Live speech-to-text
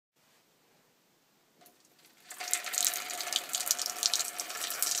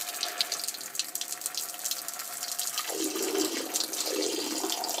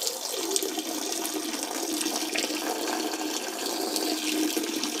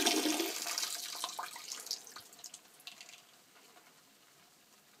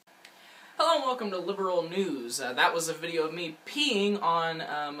welcome to Liberal News. That was a video of me peeing on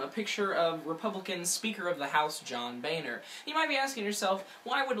a picture of Republican Speaker of the House, John Boehner. You might be asking yourself,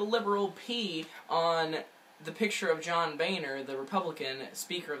 why would a liberal pee on the picture of John Boehner, the Republican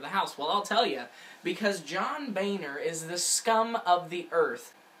Speaker of the House? Well, I'll tell you, because John Boehner is the scum of the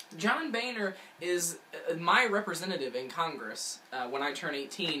earth. John Boehner is my representative in Congress when I turn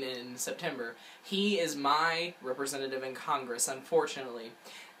 18 in September. He is my representative in Congress, unfortunately.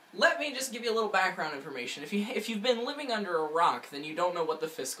 Let me just give you a little background information. If you've been living under a rock, then you don't know what the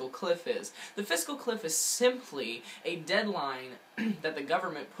fiscal cliff is. The fiscal cliff is simply a deadline that the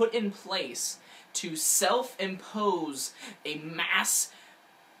government put in place to self-impose a mass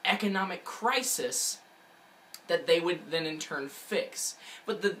economic crisis that they would then in turn fix.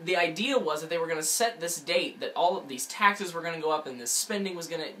 But the idea was that they were going to set this date, that all of these taxes were going to go up and this spending was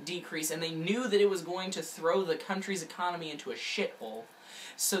going to decrease, and they knew that it was going to throw the country's economy into a shithole.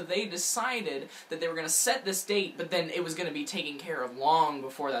 So they decided that they were going to set this date, but then it was going to be taken care of long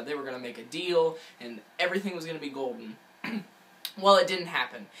before that. They were going to make a deal, and everything was going to be golden. Well, it didn't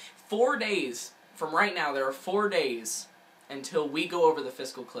happen. 4 days from right now, there are 4 days until we go over the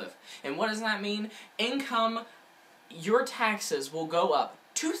fiscal cliff. And what does that mean? Your taxes will go up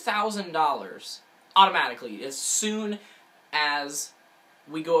 $2,000 automatically as soon as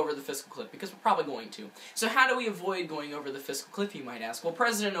we go over the fiscal cliff, because we're probably going to. So how do we avoid going over the fiscal cliff, you might ask? Well,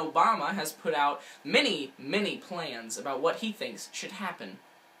 President Obama has put out many, many plans about what he thinks should happen.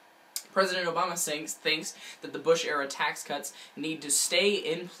 President Obama thinks that the Bush-era tax cuts need to stay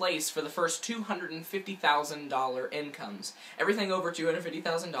in place for the first $250,000 incomes. Everything over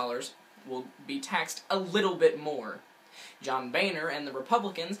 $250,000 will be taxed a little bit more. John Boehner and the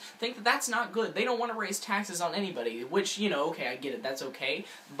Republicans think that that's not good. They don't want to raise taxes on anybody, which, you know, okay, I get it, that's okay,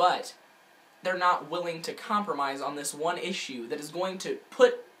 but they're not willing to compromise on this one issue that is going to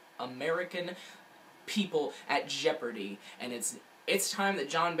put American people at jeopardy. And it's time that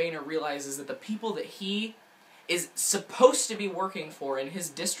John Boehner realizes that the people that he is supposed to be working for in his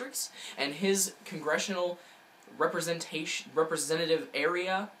districts and his congressional representative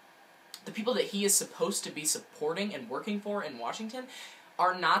area, the people that he is supposed to be supporting and working for in Washington,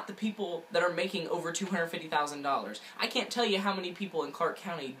 are not the people that are making over $250,000. I can't tell you how many people in Clark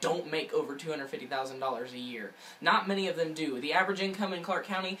County don't make over $250,000 a year. Not many of them do. The average income in Clark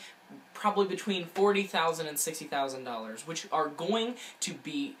County, probably between $40,000 and $60,000, which are going to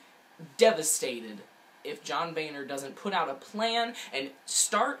be devastated if John Boehner doesn't put out a plan and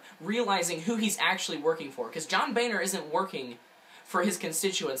start realizing who he's actually working for. Because John Boehner isn't working for his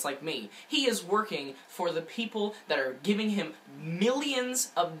constituents like me. He is working for the people that are giving him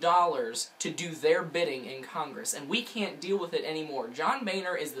millions of dollars to do their bidding in Congress, and we can't deal with it anymore. John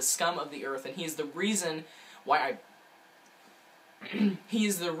Boehner is the scum of the earth, and he is the reason why he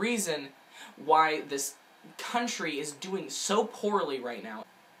is the reason why this country is doing so poorly right now.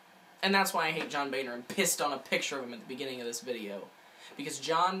 And that's why I hate John Boehner and pissed on a picture of him at the beginning of this video. Because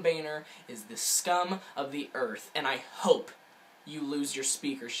John Boehner is the scum of the earth, and I hope you lose your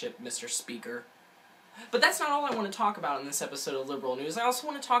speakership, Mr. Speaker. But that's not all I want to talk about in this episode of Liberal News. I also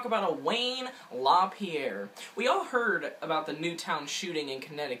want to talk about a Wayne LaPierre. We all heard about the Newtown shooting in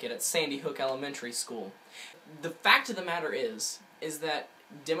Connecticut at Sandy Hook Elementary School. The fact of the matter is that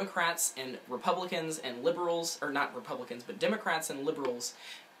Democrats and Republicans and liberals, or not Republicans, but Democrats and liberals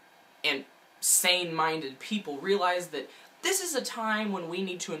and sane-minded people realize that this is a time when we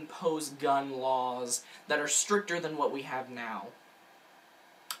need to impose gun laws that are stricter than what we have now.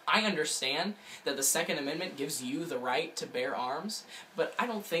 I understand that the Second Amendment gives you the right to bear arms, but I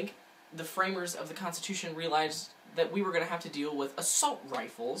don't think the framers of the Constitution realized that we were going to have to deal with assault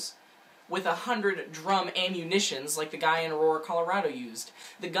rifles with 100 drum ammunitions like the guy in Aurora, Colorado used.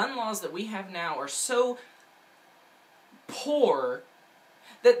 The gun laws that we have now are so poor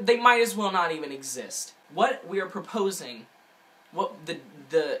that they might as well not even exist. What we are proposing, what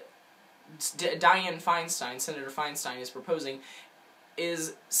Dianne Feinstein, Senator Feinstein, is proposing,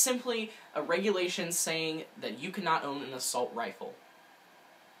 is simply a regulation saying that you cannot own an assault rifle.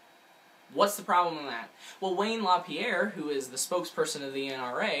 What's the problem in that? Well, Wayne LaPierre, who is the spokesperson of the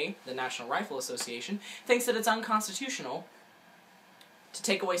NRA, the National Rifle Association, thinks that it's unconstitutional to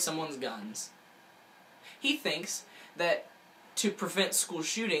take away someone's guns. He thinks that to prevent school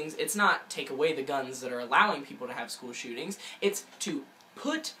shootings, it's not take away the guns that are allowing people to have school shootings, it's to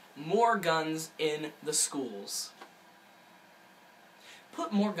put more guns in the schools.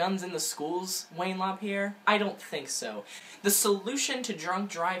 Put more guns in the schools, Wayne LaPierre? I don't think so. The solution to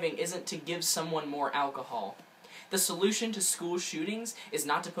drunk driving isn't to give someone more alcohol. The solution to school shootings is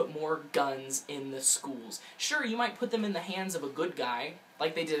not to put more guns in the schools. Sure, you might put them in the hands of a good guy,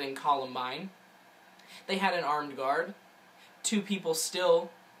 like they did in Columbine, They had an armed guard. 2 people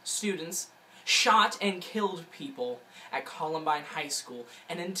still, students, shot and killed people at Columbine High School.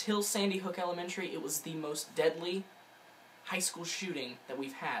 And until Sandy Hook Elementary, it was the most deadly high school shooting that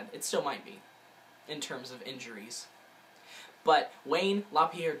we've had. It still might be, in terms of injuries. But Wayne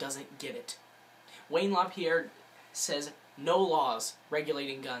LaPierre doesn't get it. Wayne LaPierre says no laws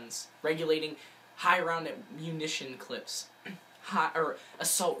regulating guns, regulating high-round munition clips, or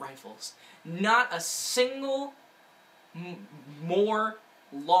assault rifles. Not a single more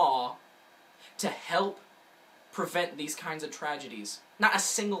law to help prevent these kinds of tragedies. Not a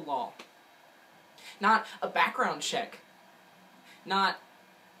single law. Not a background check. Not,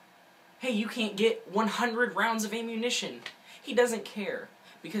 hey, you can't get 100 rounds of ammunition. He doesn't care,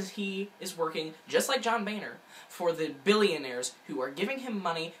 because he is working, just like John Boehner, for the billionaires who are giving him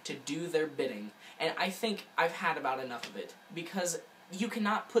money to do their bidding. And I think I've had about enough of it, because you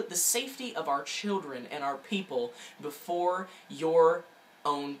cannot put the safety of our children and our people before your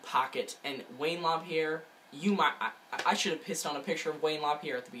own pocket. And Wayne LaPierre, I should have pissed on a picture of Wayne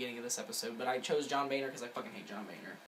LaPierre at the beginning of this episode, but I chose John Boehner because I fucking hate John Boehner.